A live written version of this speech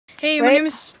Hey, my name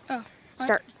is... Oh,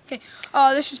 Start. Okay,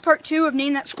 this is part 2 of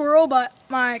Name That Squirrel, but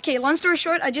long story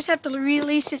short, I just have to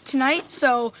release it tonight,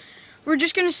 so we're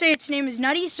just going to say its name is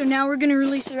Nutty, so now we're going to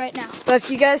release it right now. But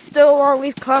if you guys still want to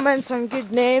leave comments on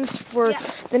good names for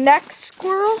the next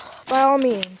squirrel, by all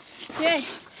means. Okay,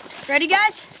 ready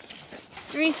guys?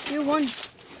 3, 2, 1,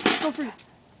 go free.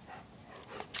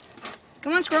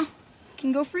 Come on, squirrel. You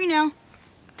can go free now.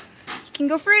 You can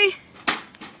go free.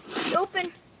 It's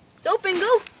open. It's open,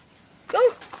 go. Go.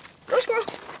 Go, squirrel.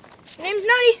 Your name's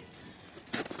Nutty.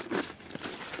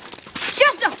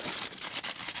 Chester!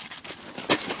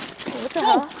 What the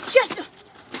hell? Chester!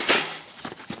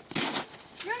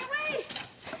 Run away!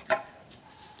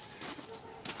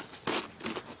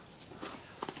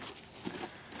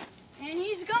 And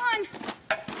he's gone.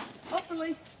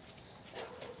 Hopefully.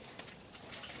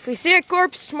 If we see a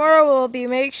corpse tomorrow,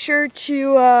 make sure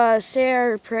to say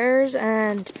our prayers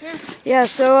and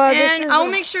so this is I'll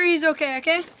make sure he's okay,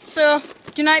 okay? So,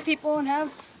 good night people and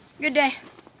have a good day.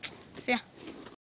 See ya.